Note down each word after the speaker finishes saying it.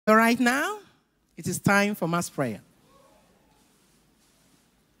So right now, it is time for mass prayer.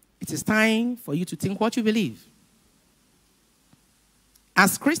 It is time for you to think what you believe.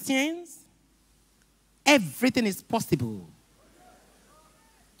 As Christians, everything is possible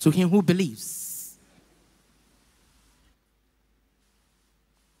to him who believes.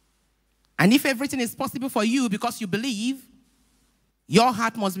 And if everything is possible for you because you believe, your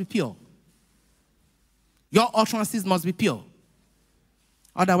heart must be pure. Your utterances must be pure.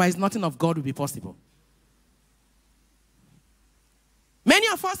 Otherwise, nothing of God will be possible. Many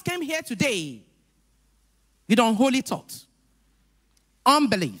of us came here today with unholy thoughts,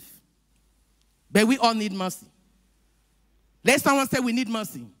 unbelief. But we all need mercy. Let someone say we need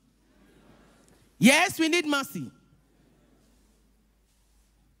mercy. Yes, we need mercy.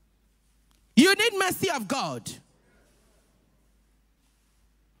 You need mercy of God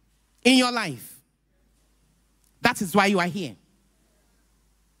in your life. That is why you are here.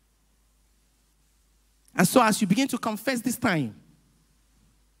 And so as you begin to confess this time,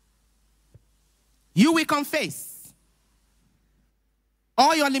 you will confess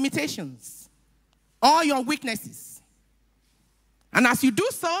all your limitations, all your weaknesses. And as you do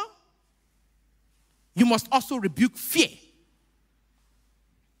so, you must also rebuke fear.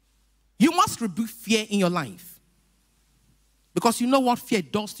 You must rebuke fear in your life. Because you know what fear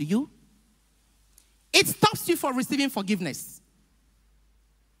does to you? It stops you from receiving forgiveness.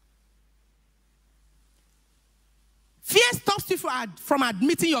 Fear stops you from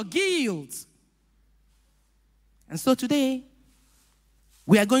admitting your guilt. And so today,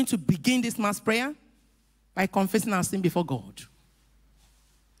 we are going to begin this mass prayer by confessing our sin before God.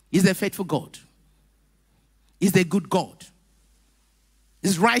 He's a faithful God. He's a good God.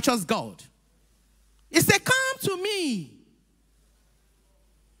 He's righteous God. He said, come to me,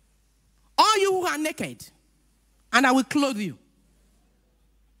 all you who are naked, and I will clothe you.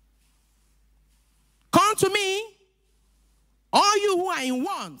 Come to me, all you who are in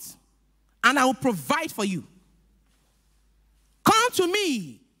want, and I will provide for you. Come to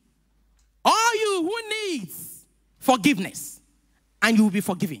me, all you who needs forgiveness, and you will be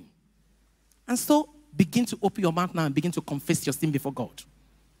forgiven. And so, begin to open your mouth now and begin to confess your sin before God.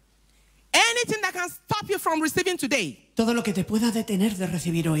 Anything that can stop you from receiving today. Todo lo que te pueda detener de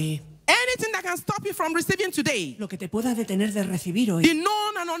recibir hoy. Anything that can stop you from receiving today. Lo que te pueda detener de recibir hoy. The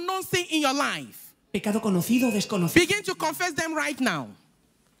known and unknown sin in your life. Pecado conocido o desconocido. Begin to confess them right now.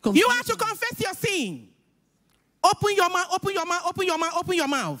 You have to confess your sin. Open your mouth, open your mouth, open your mouth, open your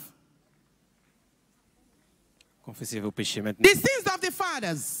mouth. Confessez vos péchés maintenant. The sins of the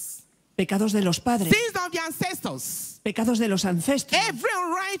fathers. Pecados de los padres. Sins of the ancestors. Pecados de los ancestros. Every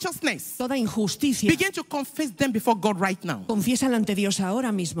unrighteousness. Toda injusticia. Begin to confess them before God right now. Confiésala ante Dios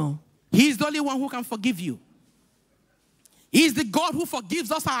ahora mismo. He is the only one who can forgive you. He is the God who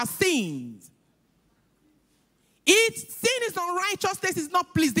forgives us our sins. Sin is unrighteousness is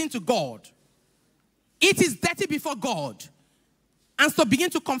not pleasing to God. It is dirty before God. And so begin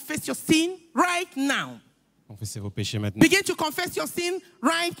to confess your sin right now. Confessez vos péchés maintenant. Begin to confess your sin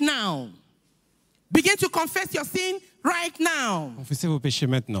right now. Begin to confess your sin right now. Confessez vos péchés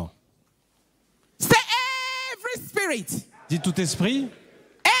maintenant. Say every spirit. Dites tout esprit,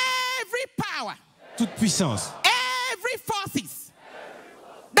 Every power. toute puissance, Every forces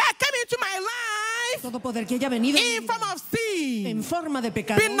that came into my life Todo poder que haya venido in form of sin. en forma de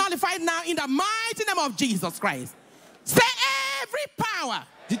pecado. Be nullified now in the mighty name of Jesus Christ. Say every power.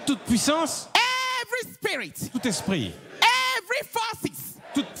 dites toute puissance, Every spirit. tout esprit, Every forces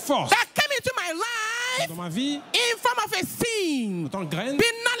toute force that came into my life dans ma vie, in form of a sin. en tant que graine, Be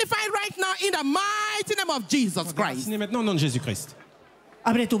nullified right now in the mighty name of Jesus Christ. déracinez maintenant au nom de Jésus-Christ.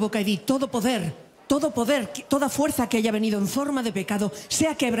 Abre tu boca y di, todo poder, toda fuerza que haya venido en forma de pecado,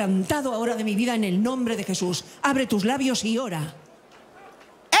 sea quebrantado ahora de mi vida en el nombre de Jesús. Abre tus labios y ora.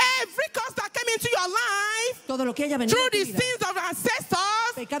 Every curse that came into your life Todo lo que haya venido through a tu the vida, sins of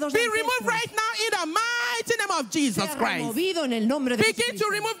ancestors Pecados be de removed ancestros. right now in the mighty name of Jesus sea Christ. removido en el nombre de Begin to Jesucristo.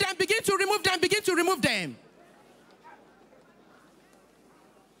 remove them, begin to remove them, begin to remove them.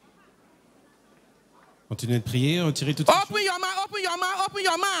 Continuez de prier, retirez toutes ces choses. Open your mouth, open your mouth, open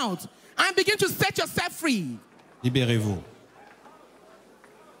your mouth, and begin to set yourself free. Libérez-vous.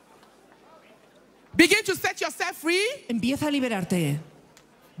 Begin to set yourself free. Empieza a liberarte.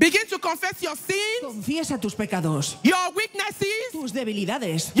 Begin to confess your sins, Confiesa tus pecados, your weaknesses, tus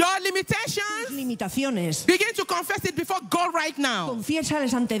debilidades, your tus limitations. limitaciones. Begin to confess it before God right now.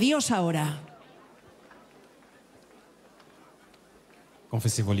 Confiésales ante Dios ahora.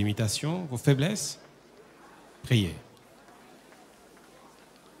 Confessez vos limitations, vos faiblesses. Priez.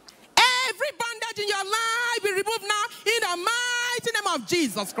 Every bondage in your life be removed now in the mighty name of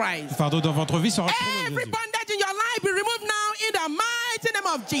Jesus Christ. Le fardeau dans votre vie sera retiré au nom de Every Jésus. bondage in your life be removed now in the mighty name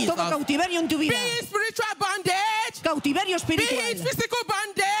of Jesus. Todo cautiverio en tu vida. Be it spiritual bondage, Cautiverio be it espiritual. physical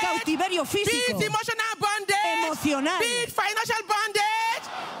bondage, Cautiverio be físico. it emotional bondage, Emocional. be it financial bondage,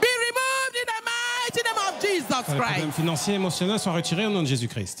 be removed in the mighty name of Jesus Les problèmes Christ. financiers et émotionnels sont retirés au nom de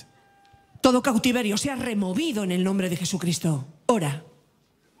Jésus-Christ. Todo cautiverio sea removido en el nombre de Jesucristo. Ora.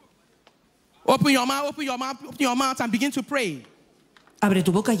 Open your mouth, open your mouth, open your mouth and begin to pray. Abre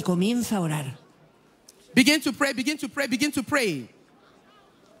tu boca y comienza a orar. Begin to pray, begin to pray, begin to pray.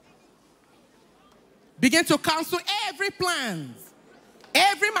 Begin to cancel every plan,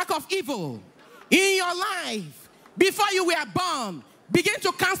 every mark of evil in your life before you were born. Begin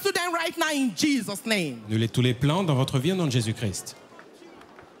to cancel them right now in Jesus' name. Annulez tous les plans dans votre vie au nom de Jésus-Christ.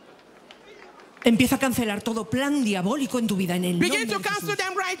 Empieza a cancelar todo plan diabólico en tu vida en el nombre Begin de to cancel Jesús.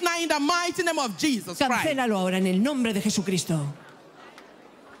 them right now in the mighty name of Jesus Christ. Cancélalo ahora en el nombre de Jesucristo.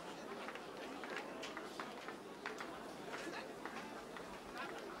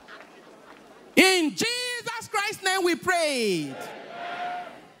 In Jesus Christ's name we prayed.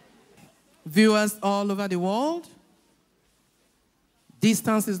 Viewers all over the world,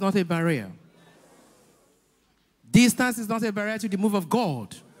 distance is not a barrier. Distance is not a barrier to the move of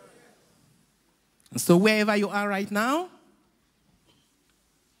God. And so wherever you are right now,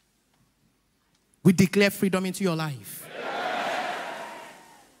 we declare freedom into your life.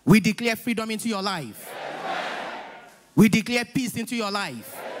 We declare freedom into your life. We declare peace into your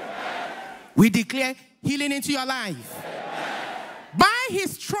life. We declare healing into your life. By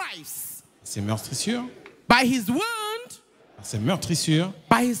his stripes, Ces meurtrissures, by his wound, par ses meurtrissures,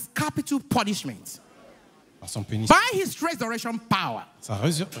 by his capital punishment, par son punissement, by his resurrection power. sa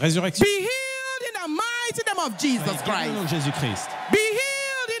résurrection. Be healed in the mighty name of Jesus Au nom Christ. de Jésus-Christ. Be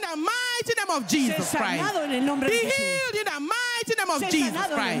healed in the mighty name of Jesus Sé sanado Christ. en el nombre Be de Jesús. healed in the mighty name of Sé Jesus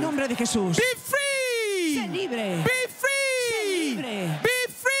sanado en el Christ. nombre de Jesús. Be free. Sé libre. Be free. Sé libre. Be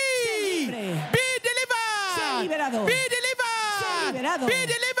free. Sé libre. Be delivered. Sé liberado. Be delivered. Sé liberado. Be Sé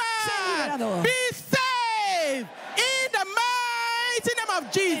delivered. liberado. Be saved in the mighty name of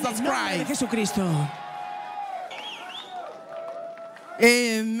En Jesus el nombre de Christ. Jesucristo.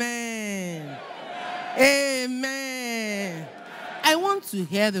 Amen. Amen. I want to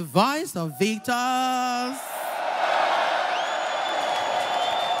hear the voice of victors.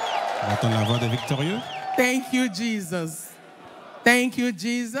 On entend la voix des victorieux. Thank you, Jesus. Thank you,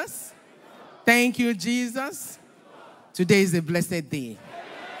 Jesus. Thank you, Jesus. Today is a blessed day.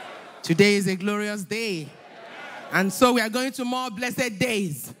 Today is a glorious day. And so we are going to more blessed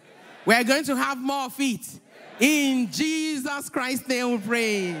days. We are going to have more of it. In Jesus Christ's name we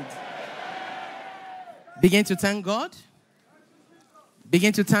pray. Begin to thank God.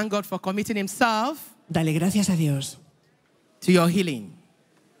 Begin to thank God for committing himself Dale gracias a Dios to your healing.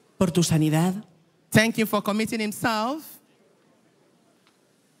 por tu sanidad. Thank him for committing himself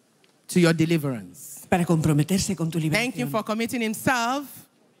to your deliverance. Para comprometerse con tu Thank him liberación. for committing himself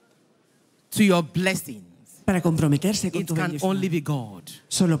to your blessings. Para comprometerse con It tu can only bendición. be God.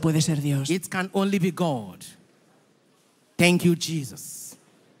 Solo puede ser Dios. It can only be God. Thank you, Jesus.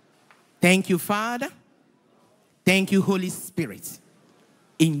 Thank you, Father. Thank you, Holy Spirit.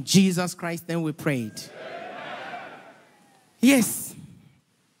 In Jesus Christ's name we prayed. Yes.